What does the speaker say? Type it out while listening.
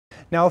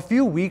Now, a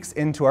few weeks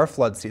into our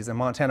flood season,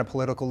 Montana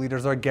political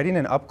leaders are getting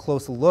an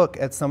up-close look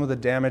at some of the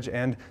damage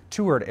and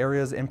toured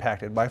areas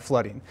impacted by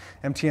flooding.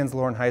 MTN's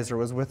Lauren Heiser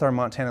was with our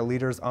Montana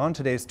leaders on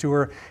today's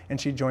tour, and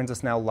she joins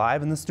us now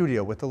live in the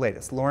studio with the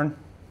latest. Lauren?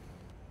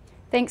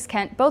 Thanks,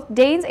 Kent. Both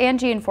Daines and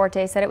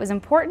Gianforte said it was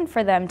important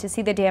for them to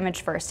see the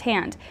damage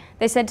firsthand.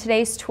 They said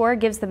today's tour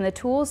gives them the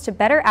tools to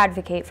better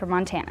advocate for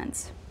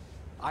Montanans.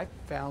 I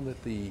found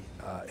that the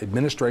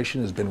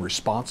administration has been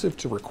responsive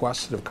to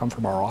requests that have come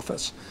from our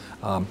office,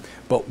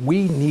 but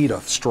we need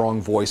a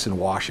strong voice in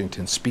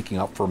Washington speaking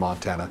up for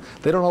Montana.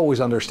 They don't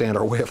always understand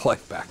our way of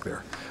life back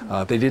there.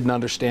 They didn't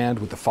understand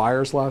with the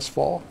fires last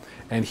fall,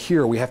 and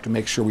here we have to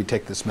make sure we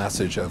take this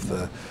message of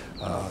the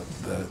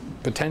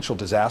potential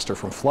disaster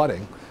from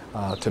flooding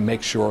to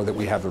make sure that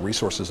we have the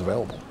resources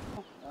available.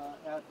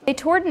 They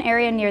toured an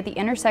area near the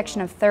intersection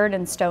of 3rd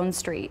and Stone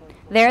Street.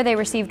 There they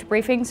received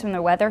briefings from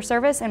the Weather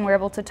Service and were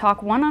able to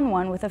talk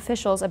one-on-one with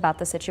officials about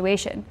the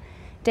situation.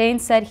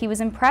 Daines said he was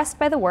impressed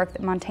by the work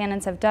that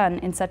Montanans have done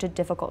in such a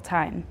difficult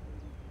time.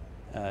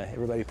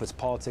 Everybody puts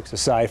politics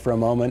aside for a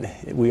moment.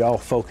 We all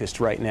focused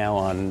right now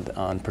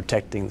on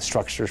protecting the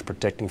structures,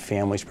 protecting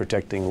families,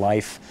 protecting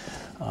life,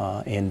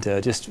 and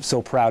just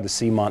so proud to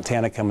see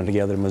Montana coming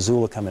together,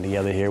 Missoula coming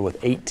together here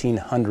with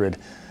 1,800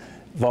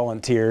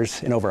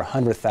 volunteers and over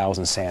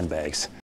 100,000 sandbags.